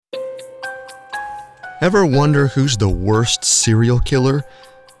Ever wonder who's the worst serial killer?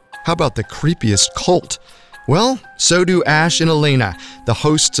 How about the creepiest cult? Well, so do Ash and Alaina, the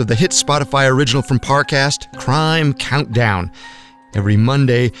hosts of the hit Spotify original from Parcast, Crime Countdown. Every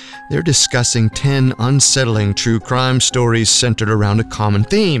Monday, they're discussing 10 unsettling true crime stories centered around a common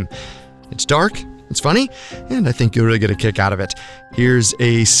theme. It's dark, it's funny, and I think you'll really get a kick out of it. Here's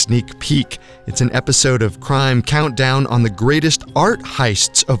a sneak peek. It's an episode of Crime Countdown on the greatest art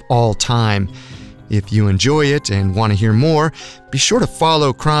heists of all time. If you enjoy it and want to hear more, be sure to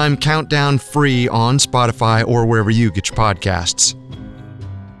follow Crime Countdown free on Spotify or wherever you get your podcasts.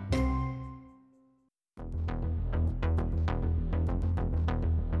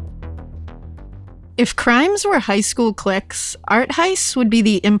 If crimes were high school cliques, art heists would be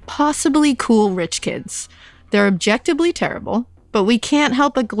the impossibly cool rich kids. They're objectively terrible, but we can't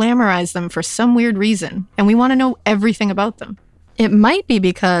help but glamorize them for some weird reason, and we want to know everything about them. It might be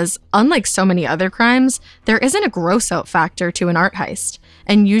because, unlike so many other crimes, there isn't a gross-out factor to an art heist,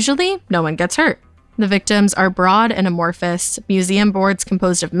 and usually no one gets hurt. The victims are broad and amorphous, museum boards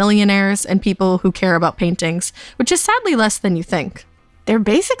composed of millionaires and people who care about paintings, which is sadly less than you think. They're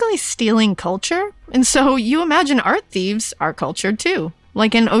basically stealing culture, and so you imagine art thieves are cultured too.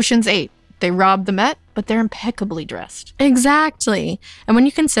 Like in Ocean's 8, they rob the Met, but they're impeccably dressed. Exactly. And when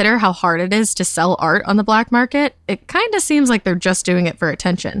you consider how hard it is to sell art on the black market, it kind of seems like they're just doing it for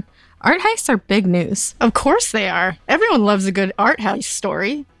attention. Art heists are big news. Of course they are. Everyone loves a good art heist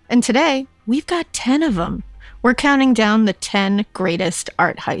story. And today, we've got 10 of them. We're counting down the 10 greatest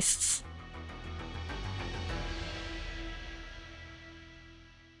art heists.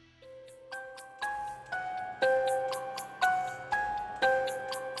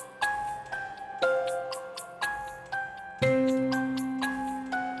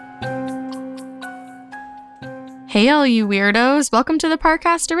 Hey all you weirdos, welcome to the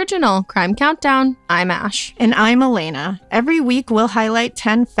Parcast original, Crime Countdown. I'm Ash. And I'm Alaina. Every week we'll highlight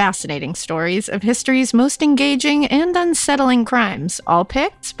 10 fascinating stories of history's most engaging and unsettling crimes, all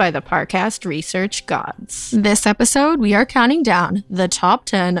picked by the Parcast research gods. This episode, we are counting down the top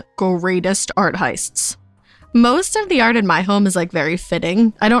 10 greatest art heists. Most of the art in my home is like very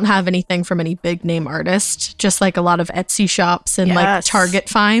fitting. I don't have anything from any big name artist, just like a lot of Etsy shops and like Target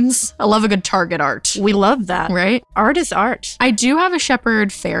finds. I love a good Target art. We love that. Right? Art is art. I do have a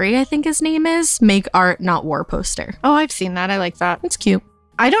Shepherd Fairy, I think his name is, Make Art Not War poster. Oh, I've seen that. I like that. It's cute.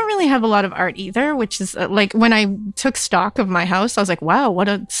 I don't really have a lot of art either, which is like when I took stock of my house, I was like, wow, what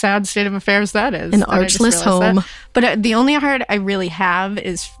a sad state of affairs that is. An artless home. That. But the only art I really have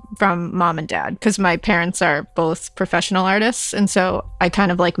is from mom and dad, because my parents are both professional artists. And so I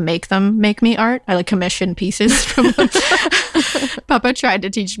kind of like make them make me art. I like commission pieces from them. Papa tried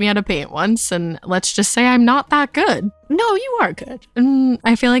to teach me how to paint once, and let's just say I'm not that good. No, you are good.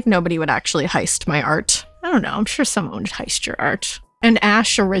 I feel like nobody would actually heist my art. I don't know. I'm sure someone would heist your art. An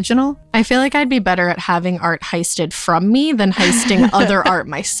Ash original? I feel like I'd be better at having art heisted from me than heisting other art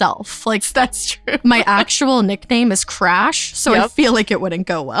myself. Like, that's true. My actual nickname is Crash, so I feel like it wouldn't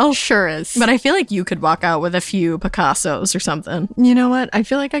go well. Sure is. But I feel like you could walk out with a few Picassos or something. You know what? I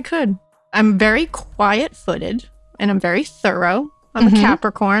feel like I could. I'm very quiet-footed, and I'm very thorough. I'm a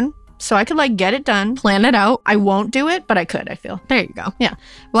Capricorn, so I could, like, get it done. Plan it out. I won't do it, but I could, I feel. There you go. Yeah.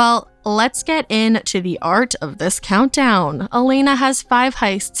 Well, let's get into the art of this countdown. Alaina has 5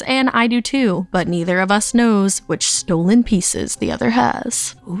 heists, and I do too, but neither of us knows which stolen pieces the other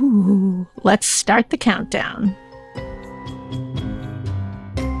has. Ooh, let's start the countdown.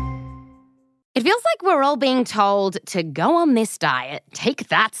 It feels like we're all being told to go on this diet, take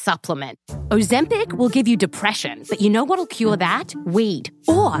that supplement. Ozempic will give you depression, but you know what'll cure that? Weed.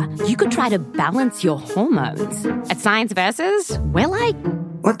 Or you could try to balance your hormones. At Science Versus, we're like,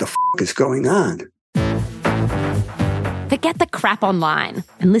 what the is going on? Forget the crap online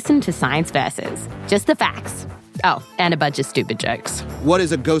and listen to Science Versus. Just the facts. Oh, and a bunch of stupid jokes. What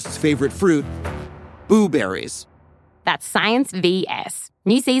is a ghost's favorite fruit? Blueberries. That's Science VS.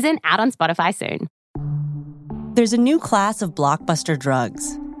 New season out on Spotify soon. There's a new class of blockbuster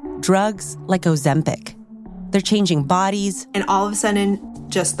drugs. Drugs like Ozempic. They're changing bodies. And all of a sudden,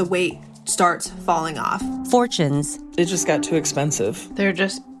 just the weight starts falling off. Fortunes. It just got too expensive. They're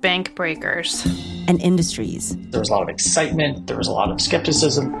just bank breakers. And industries. There was a lot of excitement. There was a lot of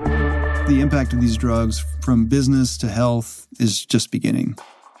skepticism. The impact of these drugs from business to health is just beginning.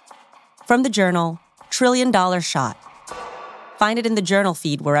 From the Journal, $1 Trillion Shot. Find it in the Journal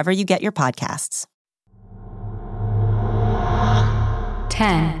feed wherever you get your podcasts.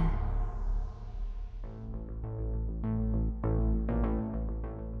 10.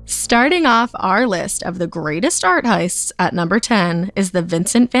 Starting off our list of the greatest art heists at number 10 is the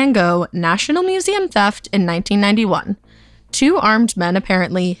Vincent van Gogh National Museum theft in 1991. 2 armed men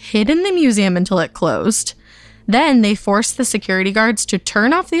apparently hid in the museum until it closed. Then they forced the security guards to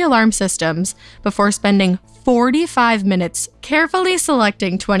turn off the alarm systems before spending 45 minutes carefully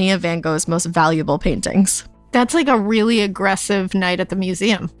selecting 20 of Van Gogh's most valuable paintings. That's like a really aggressive night at the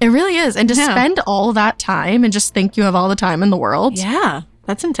museum. It really is. And to spend all that time and just think you have all the time in the world. Yeah,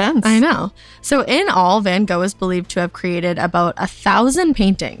 that's intense. I know. So in all, Van Gogh is believed to have created about 1,000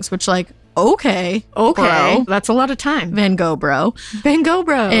 paintings, which okay, bro. That's a lot of time. Van Gogh, bro. Van Gogh,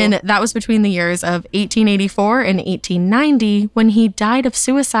 bro. And that was between the years of 1884 and 1890 when he died of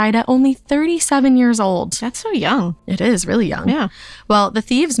suicide at only 37 years old. That's so young. It is really young. Yeah. Well, the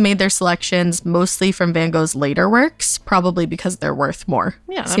thieves made their selections mostly from Van Gogh's later works, probably because they're worth more.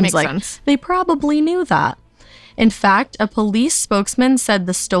 Yeah, that Seems makes like sense. They probably knew that. In fact, a police spokesman said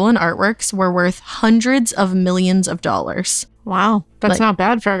the stolen artworks were worth hundreds of millions of dollars. Wow. That's not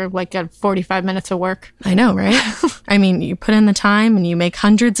bad for 45 minutes of work. I know, right? I mean, you put in the time and you make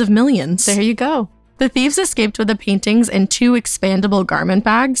hundreds of millions. There you go. The thieves escaped with the paintings in 2 expandable garment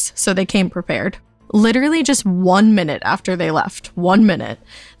bags, so they came prepared. Literally just 1 minute after they left, 1 minute,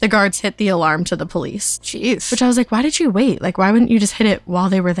 the guards hit the alarm to the police. Jeez. Which I was like, why did you wait? Why wouldn't you just hit it while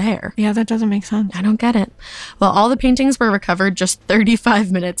they were there? Yeah, that doesn't make sense. I don't get it. Well, all the paintings were recovered just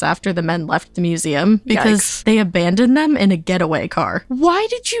 35 minutes after the men left the museum because they abandoned them in a getaway car. Why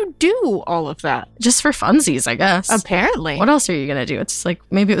did you do all of that? Just for funsies, I guess. Apparently. What else are you going to do? It's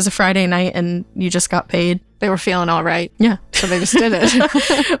maybe it was a Friday night and you just got paid. They were feeling all right. Yeah. So they just did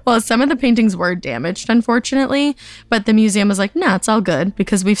it. Well, some of the paintings were damaged, unfortunately, but the museum was like, nah, it's all good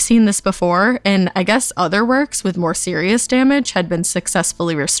because we've seen this before. And I guess other works with more serious damage had been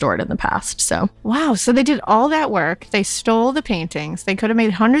successfully restored in the past. So, wow. So they did all that work. They stole the paintings. They could have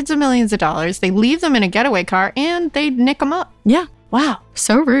made hundreds of millions of dollars. They leave them in a getaway car and they nick them up. Yeah. Wow.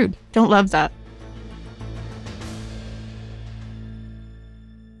 So rude. Don't love that.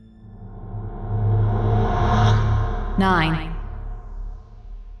 Nine.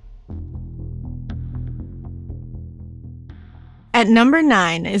 At number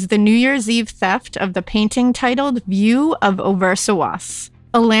 9 is the New Year's Eve theft of the painting titled View of Auvers-sur-Oise,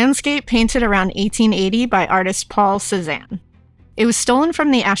 a landscape painted around 1880 by artist Paul Cézanne. It was stolen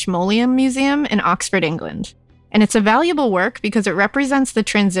from the Ashmolean Museum in Oxford, England, and it's a valuable work because it represents the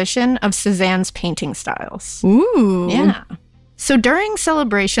transition of Cézanne's painting styles. Ooh. Yeah. So during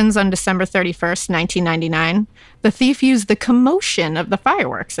celebrations on December 31st, 1999, the thief used the commotion of the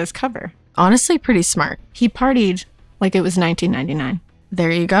fireworks as cover. Honestly, pretty smart. He partied like it was 1999. There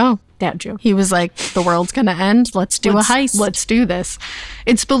you go. Dad joke. He was like, the world's gonna end. Let's do a heist. Let's do this.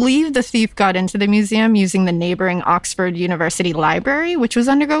 It's believed the thief got into the museum using the neighboring Oxford University Library, which was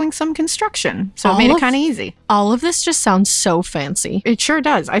undergoing some construction. So it made it kind of easy. All of this just sounds so fancy. It sure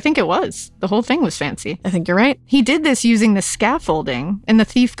does. I think it was. The whole thing was fancy. I think you're right. He did this using the scaffolding, and the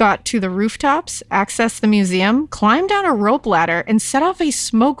thief got to the rooftops, accessed the museum, climbed down a rope ladder, and set off a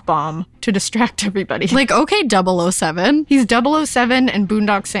smoke bomb to distract everybody. Okay, 007. He's 007 and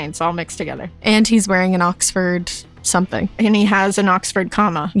Boondock Saints all mixed together. And he's wearing an Oxford something. And he has an Oxford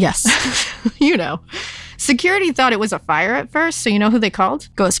comma. Yes. You know. Security thought it was a fire at first, so you know who they called?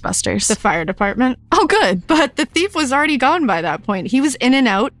 Ghostbusters. The fire department. Oh, good. But the thief was already gone by that point. He was in and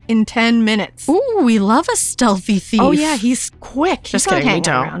out in 10 minutes. Ooh, we love a stealthy thief. Oh, yeah, he's quick. Just kidding, we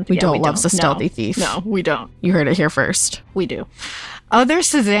don't. We don't love a stealthy thief. No, we don't. You heard it here first. We do. Other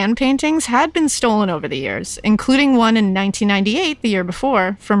Cézanne paintings had been stolen over the years, including one in 1998, the year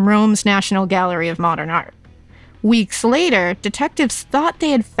before, from Rome's National Gallery of Modern Art. Weeks later, detectives thought they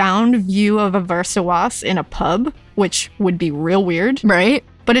had found View of Auvers-sur-Oise in a pub, which would be real weird. Right.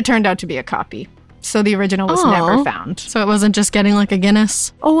 But it turned out to be a copy. So the original was never found. So it wasn't just getting like a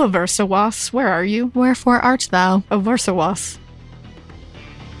Guinness. Oh, Auvers-sur-Oise, where are you? Wherefore art thou? Auvers-sur-Oise.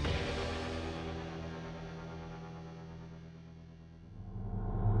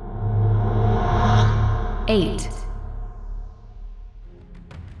 8.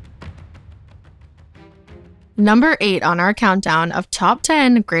 Number 8 on our countdown of top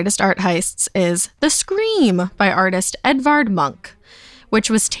 10 greatest art heists is The Scream by artist Edvard Munch, which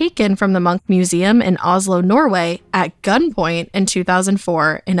was taken from the Munch Museum in Oslo, Norway at gunpoint in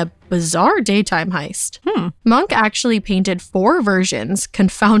 2004 in a bizarre daytime heist. Munch actually painted 4 versions,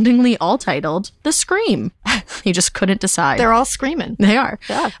 confoundingly all titled The Scream. He just couldn't decide. They're all screaming. They are.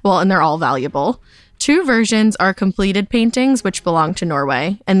 Yeah. Well, and they're all valuable. 2 versions are completed paintings, which belong to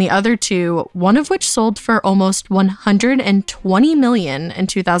Norway, and the other 2, one of which sold for almost $120 million in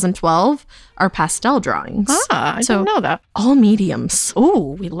 2012, are pastel drawings. I didn't know that. All mediums.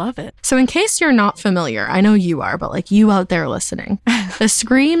 Ooh, we love it. So in case you're not familiar, I know you are, but like you out there listening, The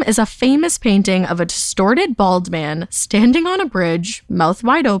Scream is a famous painting of a distorted bald man standing on a bridge, mouth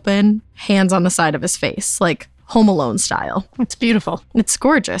wide open, hands on the side of his face, like Home Alone style. It's beautiful. It's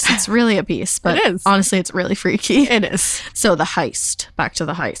gorgeous. It's really a piece, but it is. Honestly, it's really freaky. It is. So the heist. Back to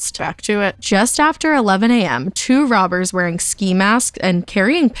the heist. Back to it. Just after 11 a.m., 2 robbers wearing ski masks and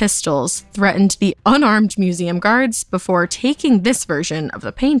carrying pistols threatened the unarmed museum guards before taking this version of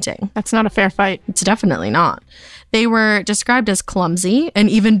the painting. That's not a fair fight. It's definitely not. They were described as clumsy and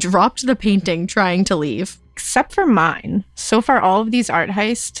even dropped the painting trying to leave. Except for mine. So far, all of these art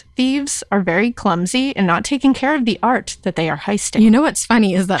heist thieves are very clumsy and not taking care of the art that they are heisting. You know what's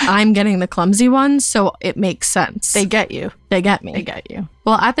funny is that I'm getting the clumsy ones, so it makes sense. They get you. They get me. They get you.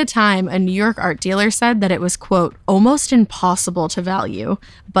 Well, at the time, a New York art dealer said that it was, quote, almost impossible to value,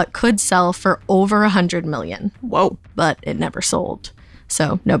 but could sell for over $100 million. Whoa. But it never sold.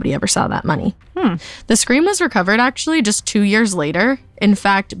 So nobody ever saw that money. The Scream was recovered actually just 2 years later. In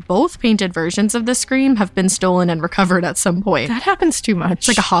fact, both painted versions of the Scream have been stolen and recovered at some point. That happens too much. It's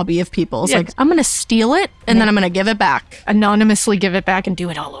like a hobby of people's. Like, I'm going to steal it and then I'm going to give it back. Anonymously give it back and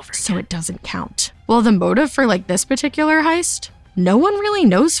do it all over So it doesn't count. Well, the motive for like this particular heist, no one really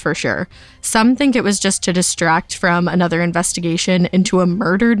knows for sure. Some think it was just to distract from another investigation into a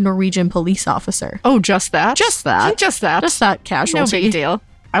murdered Norwegian police officer. Oh, just that? Just that. Just that. Just that casualty. No big deal.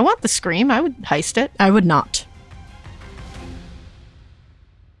 I want the Scream. I would heist it. I would not.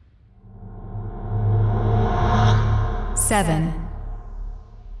 Seven.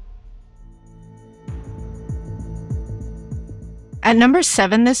 At number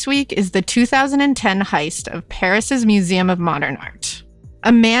 7 this week is the 2010 heist of Paris's Museum of Modern Art.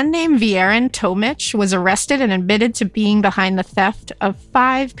 A man named Vieren Tomic was arrested and admitted to being behind the theft of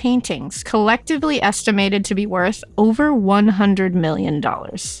 5 paintings, collectively estimated to be worth over $100 million.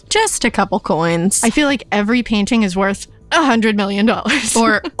 Just a couple coins. I feel like every painting is worth $100 million.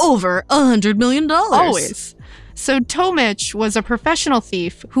 Or over $100 million. Always. So Tomic was a professional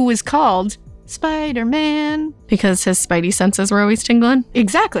thief who was called Spider-Man. Because his spidey senses were always tingling?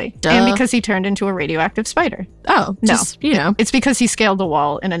 Exactly. Duh. And because he turned into a radioactive spider. Oh, no. Just, you know. It's because he scaled a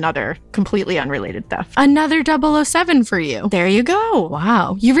wall in another completely unrelated theft. Another 007 for you. There you go.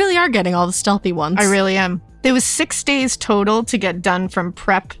 Wow. You really are getting all the stealthy ones. I really am. There was 6 days total to get done from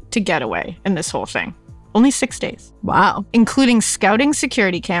prep to getaway in this whole thing. Only 6 days. Wow. Including scouting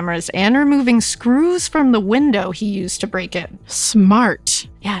security cameras and removing screws from the window he used to break in. Smart.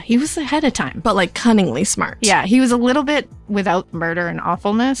 Yeah, he was ahead of time. But like cunningly smart. Yeah, he was a little bit without murder and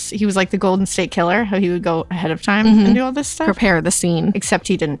awfulness. He was like the Golden State Killer, how he would go ahead of time and do all this stuff. Prepare the scene. Except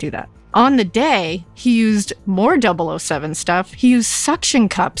he didn't do that. On the day, he used more 007 stuff. He used suction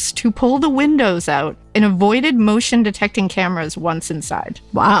cups to pull the windows out and avoided motion detecting cameras once inside.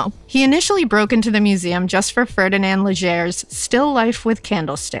 Wow. He initially broke into the museum just for Ferdinand Leger's Still Life with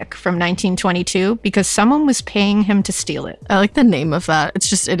Candlestick from 1922 because someone was paying him to steal it. I like the name of that. It's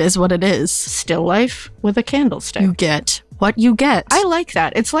just, it is what it is. Still Life with a Candlestick. You get what you get. I like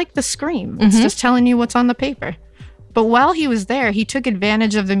that. It's like the Scream. It's just telling you what's on the paper. But while he was there, he took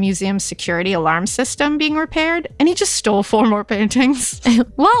advantage of the museum's security alarm system being repaired, and he just stole 4 more paintings.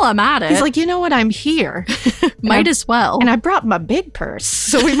 While I'm at it. He's like, you know what? I'm here. Might as well. And I brought my big purse,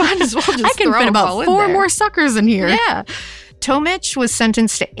 so we might as well just I can throw fit them about all in 4 there. more suckers in here. Yeah. Tomic was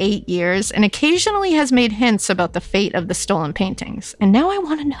sentenced to 8 years and occasionally has made hints about the fate of the stolen paintings. And now I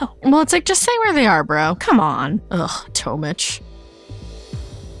want to know. Well, it's like, just say where they are, bro. Come on. Ugh, Tomic.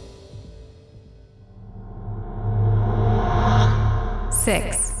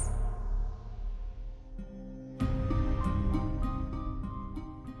 Six.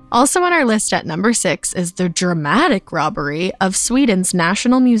 Also on our list at number 6 is the dramatic robbery of Sweden's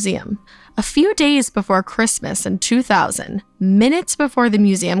National Museum. A few days before Christmas in 2000, minutes before the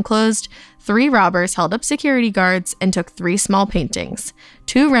museum closed, 3 robbers held up security guards and took 3 small paintings,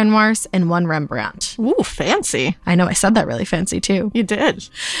 2 Renoirs and 1 Rembrandt. Ooh, fancy. I know, I said that really fancy too. You did.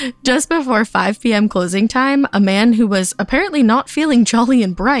 Just before 5 p.m. closing time, a man who was apparently not feeling jolly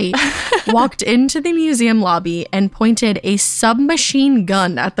and bright walked into the museum lobby and pointed a submachine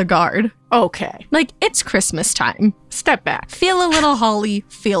gun at the guard. Okay. Like, it's Christmas time. Step back. Feel a little holly,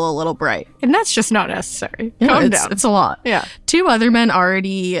 feel a little bright. And that's just not necessary. Yeah, Calm it's, down. It's a lot. Yeah. 2 other men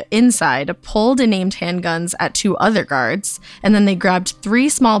already inside pulled and aimed handguns at 2 other guards, and then they grabbed 3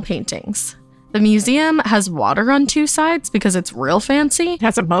 small paintings. The museum has water on 2 sides because it's real fancy. It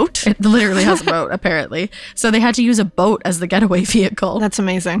has a boat? It literally has a boat, apparently. So they had to use a boat as the getaway vehicle. That's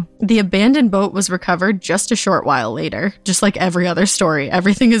amazing. The abandoned boat was recovered just a short while later, just like every other story.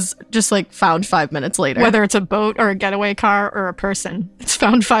 Everything is just like found 5 minutes later. Whether it's a boat or a getaway car or a person, it's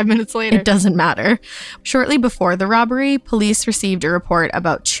found 5 minutes later. It doesn't matter. Shortly before the robbery, police received a report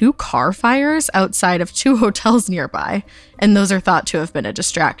about 2 car fires outside of 2 hotels nearby, and those are thought to have been a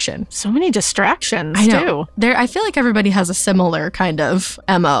distraction. So many distractions, I know. I feel like everybody has a similar kind of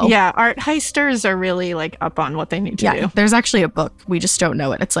MO. Yeah, art heisters are really like up on what they need to do. There's actually a book. We just don't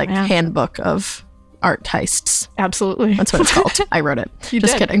know it. It's like Handbook of Art Heists. Absolutely. That's what it's called. I wrote it.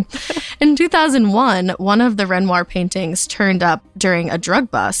 Just kidding. In 2001, one of the Renoir paintings turned up during a drug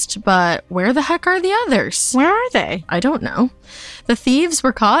bust, but where the heck are the others? Where are they? I don't know. The thieves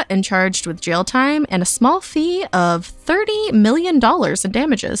were caught and charged with jail time and a small fee of $30 million in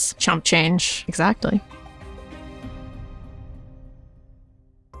damages. Chump change. Exactly.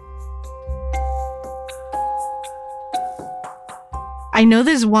 I know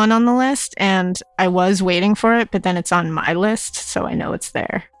there's one on the list, and I was waiting for it, but then it's on my list, so I know it's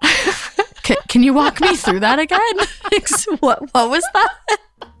there. Can you walk me through that again? What was that?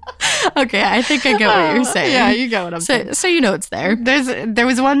 Okay, I think I get what you're saying. Yeah, you get what I'm saying. So you know it's there. There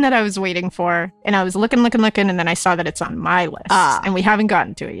was one that I was waiting for, and I was looking, and then I saw that it's on my list. And we haven't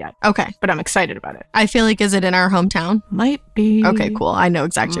gotten to it yet. Okay. But I'm excited about it. I feel like, is it in our hometown? Might be. Okay, cool. I know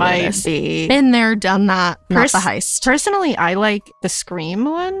exactly what it is. Might be. Been there, done that, not the heist. Personally, I like the Scream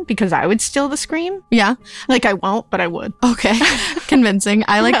one because I would steal the Scream. Yeah. Like, I won't, but I would. Okay. Convincing.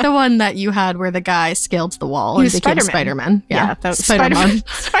 I like the one that you had where the guy scaled the wall and became Spider-Man. Yeah, that was Spider-Man.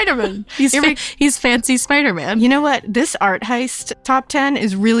 Spider-Man. He's fancy Spider-Man. You know what? This art heist top 10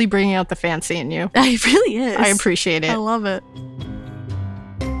 is really bringing out the fancy in you. It really is. I appreciate it. I love it.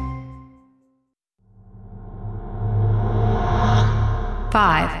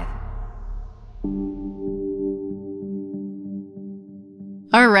 Five.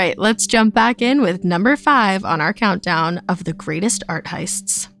 All right, let's jump back in with number 5 on our countdown of the greatest art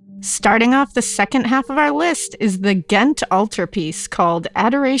heists. Starting off the second half of our list is the Ghent altarpiece called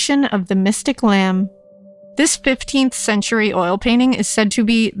Adoration of the Mystic Lamb. This 15th century oil painting is said to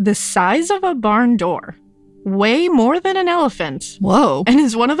be the size of a barn door, way more than an elephant. Whoa. And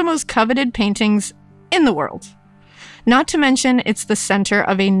is one of the most coveted paintings in the world. Not to mention, it's the center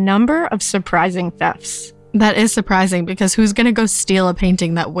of a number of surprising thefts. That is surprising because who's going to go steal a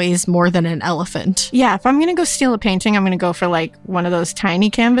painting that weighs more than an elephant? Yeah, if I'm going to go steal a painting, I'm going to go for like one of those tiny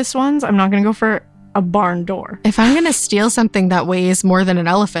canvas ones. I'm not going to go for a barn door. If I'm going to steal something that weighs more than an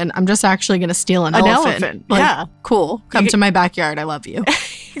elephant, I'm just actually going to steal an elephant. Like, yeah. Cool. Come to my backyard. I love you.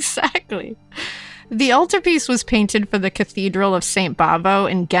 Exactly. The altarpiece was painted for the Cathedral of St. Bavo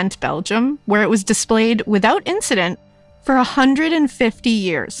in Ghent, Belgium, where it was displayed without incident for 150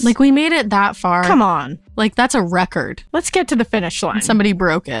 years. Like, we made it that far. Come on. Like, that's a record. Let's get to the finish line. Somebody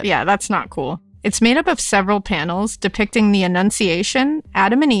broke it. Yeah, that's not cool. It's made up of several panels depicting the Annunciation,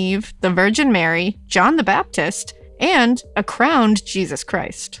 Adam and Eve, the Virgin Mary, John the Baptist, and a crowned Jesus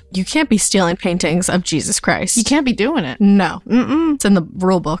Christ. You can't be stealing paintings of Jesus Christ. You can't be doing it. No. Mm-mm. It's in the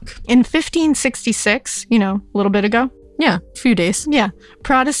rule book. In 1566, a little bit ago. Yeah, a few days. Yeah.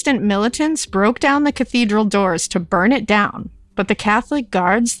 Protestant militants broke down the cathedral doors to burn it down, but the Catholic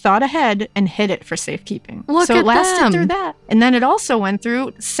guards thought ahead and hid it for safekeeping. So it lasted through that. And then it also went through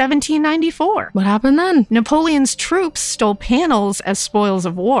 1794. What happened then? Napoleon's troops stole panels as spoils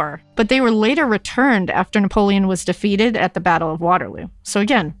of war, but they were later returned after Napoleon was defeated at the Battle of Waterloo. So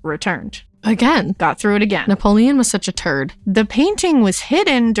again, returned. Again. Got through it again. Napoleon was such a turd. The painting was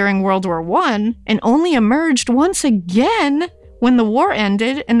hidden during World War I and only emerged once again when the war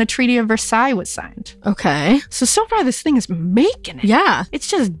ended and the Treaty of Versailles was signed. Okay. So far this thing is making it. Yeah. It's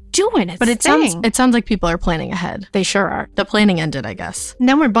just doing its But it thing. sounds like people are planning ahead. They sure are. The planning ended, I guess. And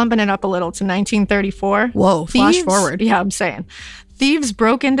then we're bumping it up a little to 1934. Whoa, flash forward. Yeah, I'm saying. Thieves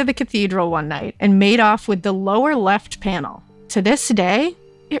broke into the cathedral one night and made off with the lower left panel. To this day,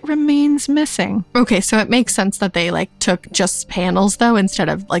 it remains missing. Okay, so it makes sense that they took just panels though instead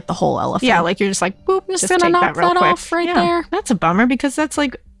of the whole elephant. Yeah, you're just boop, just gonna take knock that real quick. off right there. That's a bummer because that's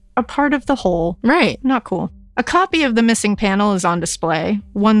a part of the whole. Right. Not cool. A copy of the missing panel is on display,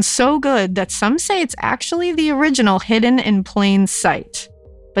 one so good that some say it's actually the original hidden in plain sight.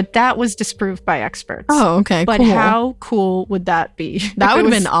 But that was disproved by experts. Oh, okay, But cool. how cool would that be? That would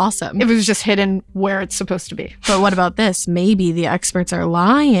have been awesome. If it was just hidden where it's supposed to be. But what about this? Maybe the experts are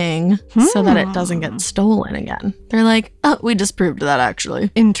lying so that it doesn't get stolen again. They're like, oh, we disproved that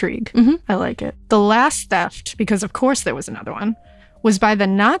actually. Intrigue. Mm-hmm. I like it. The last theft, because of course there was another one, was by the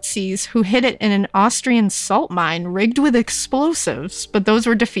Nazis, who hid it in an Austrian salt mine rigged with explosives, but those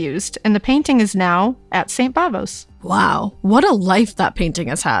were defused, and the painting is now at St. Bavos. Wow, what a life that painting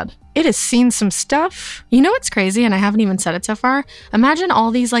has had. It has seen some stuff. You know what's crazy, and I haven't even said it so far? Imagine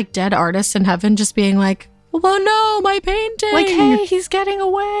all these like dead artists in heaven just being like, oh no, my painting! Like, hey, he's getting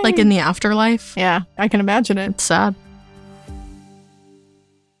away. Like in the afterlife. Yeah, I can imagine it. It's sad.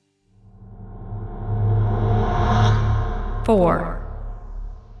 Four.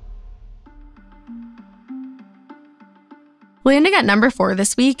 Landing at number 4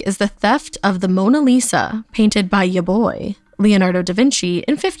 this week is the theft of the Mona Lisa, painted by ya boy, Leonardo da Vinci,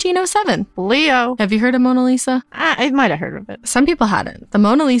 in 1507. Leo. Have you heard of Mona Lisa? I might have heard of it. Some people hadn't. The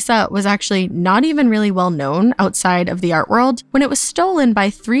Mona Lisa was actually not even really well known outside of the art world when it was stolen by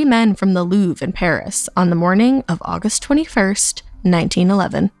 3 men from the Louvre in Paris on the morning of August 21st,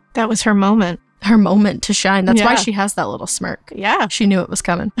 1911. That was her moment. Her moment to shine. That's why she has that little smirk. Yeah. She knew it was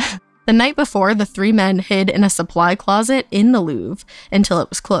coming. The night before, the 3 men hid in a supply closet in the Louvre until it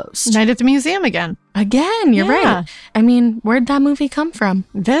was closed. Night at the museum again. Again, you're right. I mean, where'd that movie come from?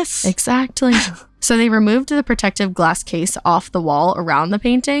 This. Exactly. So they removed the protective glass case off the wall around the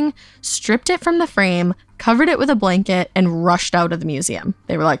painting, stripped it from the frame, covered it with a blanket, and rushed out of the museum.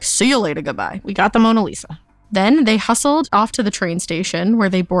 They were like, see you later, goodbye. We got the Mona Lisa. Then they hustled off to the train station where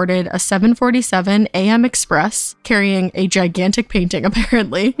they boarded a 7:47 a.m. express carrying a gigantic painting,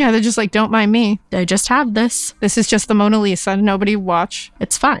 apparently. Yeah, they're just like, don't mind me. I just have this. This is just the Mona Lisa. Nobody watch.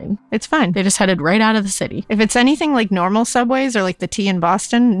 It's fine. It's fine. They just headed right out of the city. If it's anything like normal subways or like the T in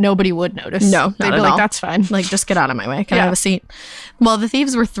Boston, nobody would notice. No, they'd be like, that's fine. Like, just get out of my way. Can I have a seat? Well, the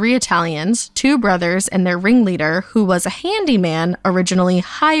thieves were 3 Italians, 2 brothers, and their ringleader, who was a handyman originally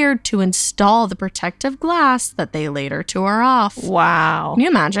hired to install the protective glass that they later tore off. Wow. Can you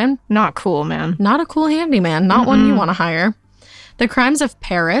imagine? Not cool, man. Not a cool handyman. Not one you want to hire. The Crimes of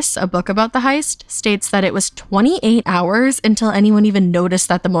Paris, a book about the heist, states that it was 28 hours until anyone even noticed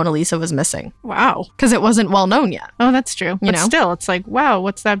that the Mona Lisa was missing. Wow. Because it wasn't well known yet. Oh, that's true. But still, it's like, wow,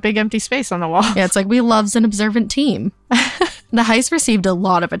 what's that big empty space on the wall? Yeah, it's like, we loves an observant team. The heist received a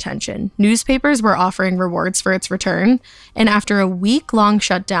lot of attention. Newspapers were offering rewards for its return, and after a week-long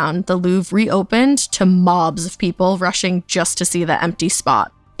shutdown, the Louvre reopened to mobs of people rushing just to see the empty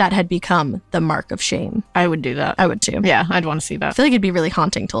spot. That had become the mark of shame. I would do that. I would too. Yeah, I'd want to see that. I feel like it'd be really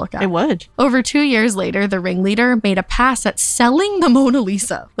haunting to look at. It would. Over 2 years later, the ringleader made a pass at selling the Mona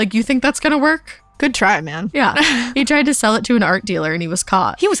Lisa. Like, you think that's gonna work? Good try, man. Yeah. He tried to sell it to an art dealer and he was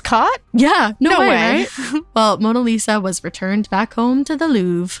caught. He was caught? Yeah. No way. Right? Well, Mona Lisa was returned back home to the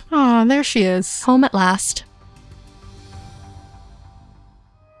Louvre. Oh, there she is. Home at last.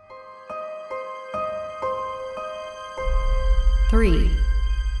 Three.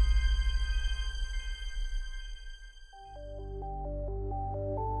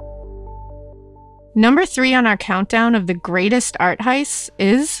 Number 3 on our countdown of the greatest art heists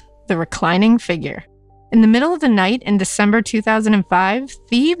is the reclining figure. In the middle of the night in December 2005,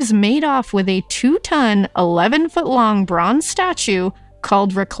 thieves made off with a 2-ton, 11-foot-long bronze statue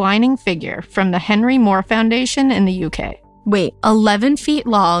called Reclining Figure from the Henry Moore Foundation in the UK. Wait, 11 feet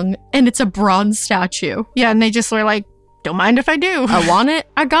long, and it's a bronze statue. Yeah, and they just were like, don't mind if I do. I want it,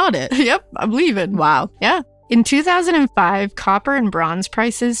 I got it. Yep, I'm leaving. Wow. Yeah. In 2005, copper and bronze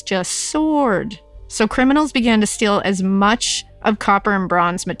prices just soared. So criminals began to steal as much of copper and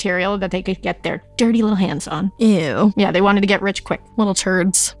bronze material that they could get their dirty little hands on. Ew. Yeah, they wanted to get rich quick. Little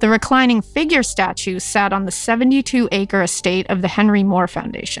turds. The reclining figure statue sat on the 72-acre estate of the Henry Moore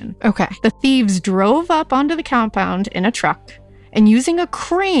Foundation. Okay. The thieves drove up onto the compound in a truck and using a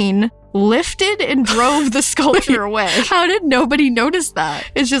crane, lifted and drove the sculpture away. How did nobody notice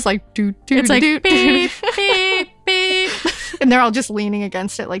that? It's just like, doot, doot, it's like, doot, beep, beep, beep. And they're all just leaning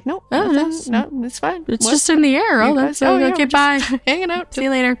against it like, nope, no, it's fine. It's just in the air. Oh, that's okay, bye. Hanging out. See you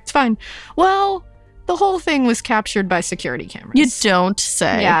later. It's fine. Well, the whole thing was captured by security cameras. You don't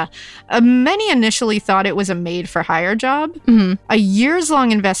say. Yeah. Many initially thought it was a made-for-hire job. Mm-hmm. A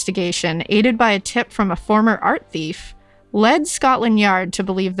years-long investigation, aided by a tip from a former art thief, led Scotland Yard to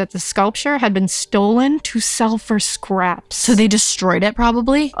believe that the sculpture had been stolen to sell for scraps. So they destroyed it,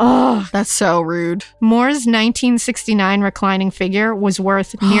 probably? Oh, that's so rude. Moore's 1969 reclining figure was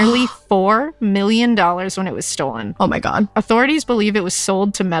worth nearly $4 million when it was stolen. Oh my God. Authorities believe it was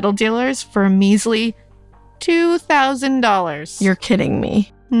sold to metal dealers for a measly $2,000. You're kidding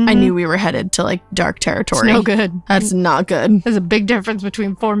me. Mm-hmm. I knew we were headed to like dark territory. It's no good. That's not good. There's a big difference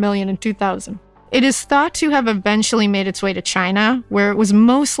between $4 million and $2,000. It is thought to have eventually made its way to China, where it was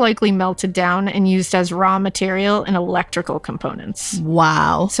most likely melted down and used as raw material in electrical components.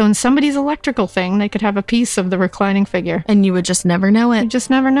 Wow. So in somebody's electrical thing, they could have a piece of the reclining figure. And you would just never know it. You just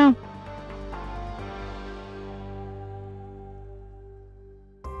never know.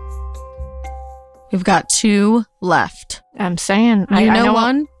 We've got 2 left. I'm saying. I know one.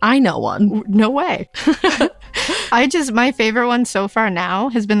 one. I know one. No way. My favorite one so far now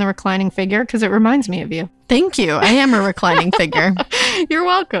has been the reclining figure because it reminds me of you. Thank you. I am a reclining figure. You're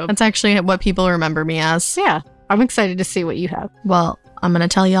welcome. That's actually what people remember me as. Yeah. I'm excited to see what you have. Well, I'm going to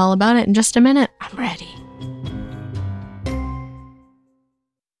tell you all about it in just a minute. I'm ready.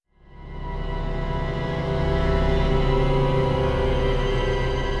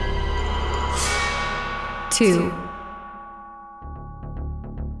 Two.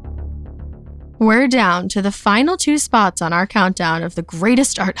 We're down to the final 2 spots on our countdown of the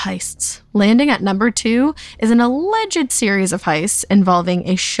greatest art heists. Landing at number 2 is an alleged series of heists involving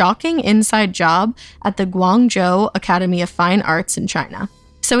a shocking inside job at the Guangzhou Academy of Fine Arts in China.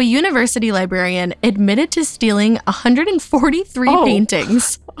 So a university librarian admitted to stealing 143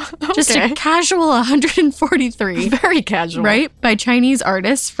 paintings. Okay. Just a casual 143. Very casual. Right? By Chinese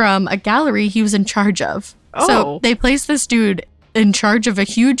artists from a gallery he was in charge of. So they placed this dude in charge of a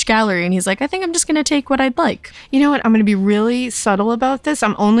huge gallery, and he's like, I think I'm just going to take what I'd like. You know what? I'm going to be really subtle about this.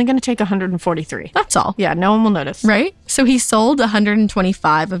 I'm only going to take 143. That's all. Yeah, no one will notice. Right? So he sold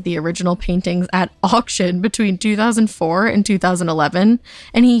 125 of the original paintings at auction between 2004 and 2011,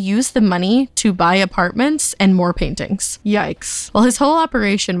 and he used the money to buy apartments and more paintings. Yikes. Well, his whole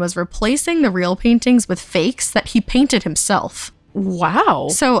operation was replacing the real paintings with fakes that he painted himself. Wow.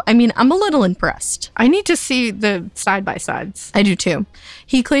 So, I mean, I'm a little impressed. I need to see the side-by-sides. I do too.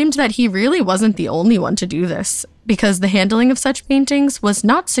 He claimed that he really wasn't the only one to do this, because the handling of such paintings was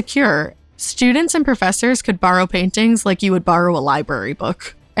not secure. Students and professors could borrow paintings like you would borrow a library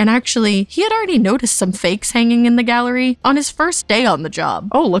book. And actually, he had already noticed some fakes hanging in the gallery on his first day on the job.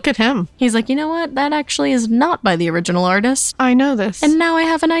 Oh, look at him. He's like, you know what? That actually is not by the original artist. I know this. And now I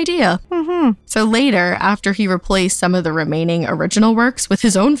have an idea. Mm-hmm. So later, after he replaced some of the remaining original works with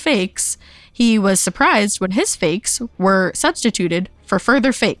his own fakes, he was surprised when his fakes were substituted for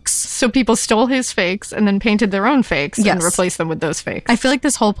further fakes. So people stole his fakes and then painted their own fakes and replaced them with those fakes. I feel like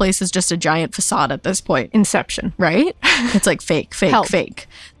this whole place is just a giant facade at this point. Inception. Right? It's like fake, fake.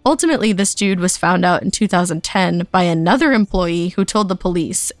 Ultimately, this dude was found out in 2010 by another employee who told the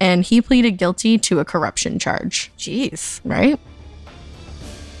police, and he pleaded guilty to a corruption charge. Jeez. Right?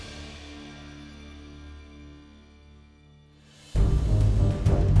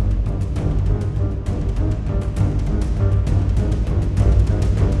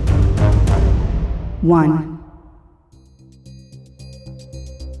 One.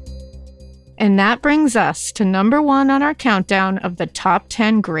 And that brings us to number 1 on our countdown of the top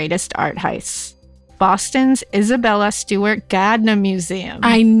 10 greatest art heists. Boston's Isabella Stewart Gardner Museum.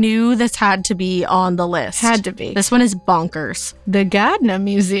 I knew this had to be on the list. Had to be. This one is bonkers. The Gardner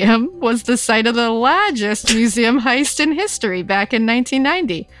Museum was the site of the largest museum heist in history back in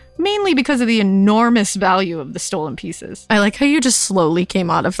 1990. Mainly because of the enormous value of the stolen pieces. I like how you just slowly came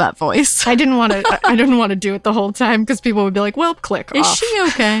out of that voice. I didn't want to do it the whole time because people would be like, well, click Is off. she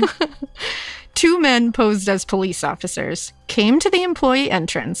okay? 2 men posed as police officers came to the employee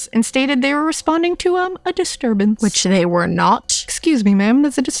entrance and stated they were responding to a disturbance. Which they were not. Excuse me, ma'am,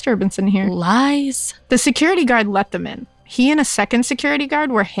 there's a disturbance in here. Lies. The security guard let them in. He and a second security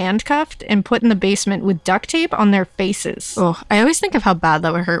guard were handcuffed and put in the basement with duct tape on their faces. Oh, I always think of how bad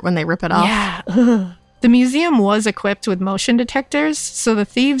that would hurt when they rip it off. Yeah. Ugh. The museum was equipped with motion detectors, so the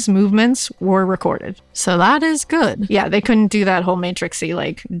thieves' movements were recorded. So that is good. Yeah, they couldn't do that whole Matrixy,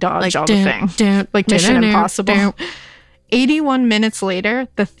 dodge all the thing. Like Mission Impossible. 81 minutes later,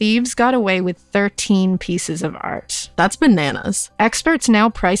 the thieves got away with 13 pieces of art. That's bananas. Experts now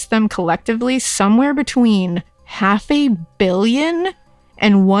price them collectively somewhere between $500 million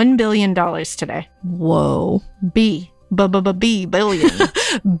and $1 billion today. Whoa. B billion.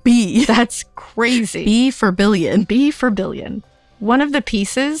 B. That's crazy. B for billion. B for billion. One of the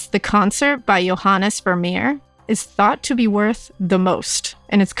pieces, the concert by Johannes Vermeer, is thought to be worth the most,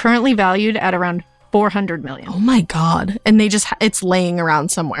 and it's currently valued at around $400 million. Oh my God. And they just, it's laying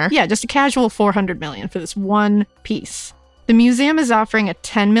around somewhere. Yeah, just a casual $400 million for this one piece. The museum is offering a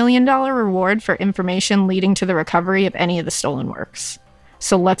 $10 million reward for information leading to the recovery of any of the stolen works.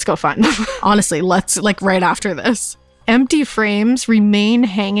 So let's go find them. Honestly, let's, right after this. Empty frames remain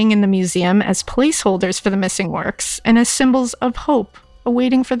hanging in the museum as placeholders for the missing works and as symbols of hope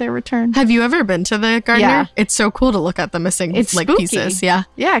awaiting for their return. Have you ever been to the Gardner? Yeah. It's so cool to look at the missing It's like spooky. pieces. Yeah.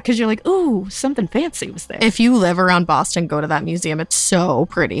 Yeah, because you're like, ooh, something fancy was there. If you live around Boston, go to that museum. It's so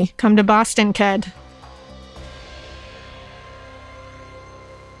pretty. Come to Boston, kid.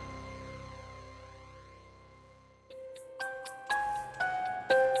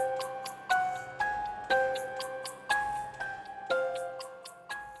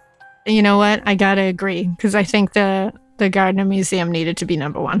 You know what? I gotta agree, because I think the Gardner Museum needed to be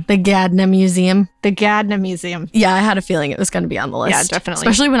number one. The Gardner Museum. The Gardner Museum. Yeah, I had a feeling it was going to be on the list. Yeah, definitely.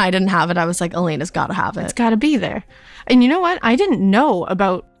 Especially when I didn't have it. I was like, Alaina's got to have it. It's gotta be there. And you know what? I didn't know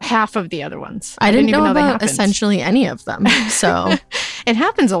about half of the other ones. I didn't know even they about happened. essentially any of them. So it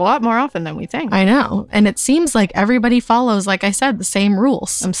happens a lot more often than we think. I know. And it seems like everybody follows, like I said, the same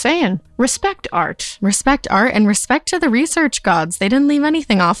rules. I'm saying, respect art. Respect art and respect to the research gods. They didn't leave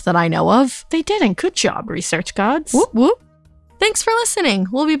anything off that I know of. They didn't. Good job, research gods. Whoop, whoop. Thanks for listening.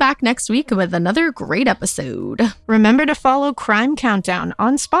 We'll be back next week with another great episode. Remember to follow Crime Countdown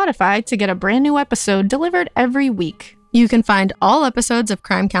on Spotify to get a brand new episode delivered every week. You can find all episodes of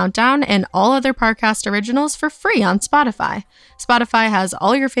Crime Countdown and all other Parcast originals for free on Spotify. Spotify has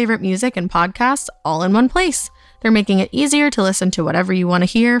all your favorite music and podcasts all in one place. They're making it easier to listen to whatever you want to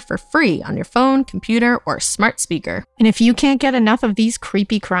hear for free on your phone, computer, or smart speaker. And if you can't get enough of these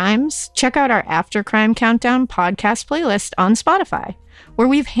creepy crimes, check out our After Crime Countdown podcast playlist on Spotify, where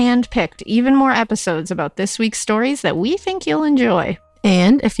we've handpicked even more episodes about this week's stories that we think you'll enjoy.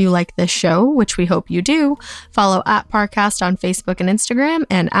 And if you like this show, which we hope you do, follow @Parcast on Facebook and Instagram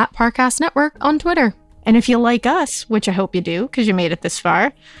and @Parcast Network on Twitter. And if you like us, which I hope you do because you made it this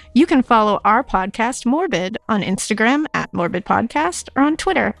far, you can follow our podcast Morbid on Instagram @MorbidPodcast or on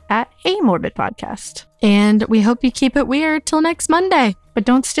Twitter @AMorbidPodcast. And we hope you keep it weird till next Monday. But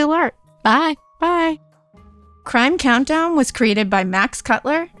don't steal art. Bye. Bye. Crime Countdown was created by Max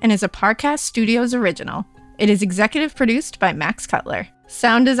Cutler and is a Parcast Studios original. It is executive produced by Max Cutler.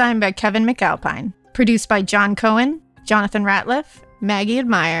 Sound design by Kevin McAlpine. Produced by John Cohen, Jonathan Ratliff, Maggie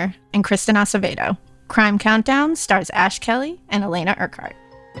Admire, and Kristen Acevedo. Crime Countdown stars Ash Kelly and Alaina Urquhart.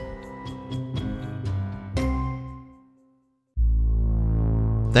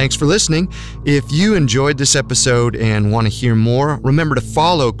 Thanks for listening. If you enjoyed this episode and want to hear more, remember to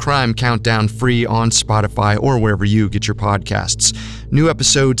follow Crime Countdown free on Spotify or wherever you get your podcasts. New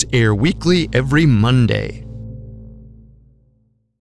episodes air weekly every Monday.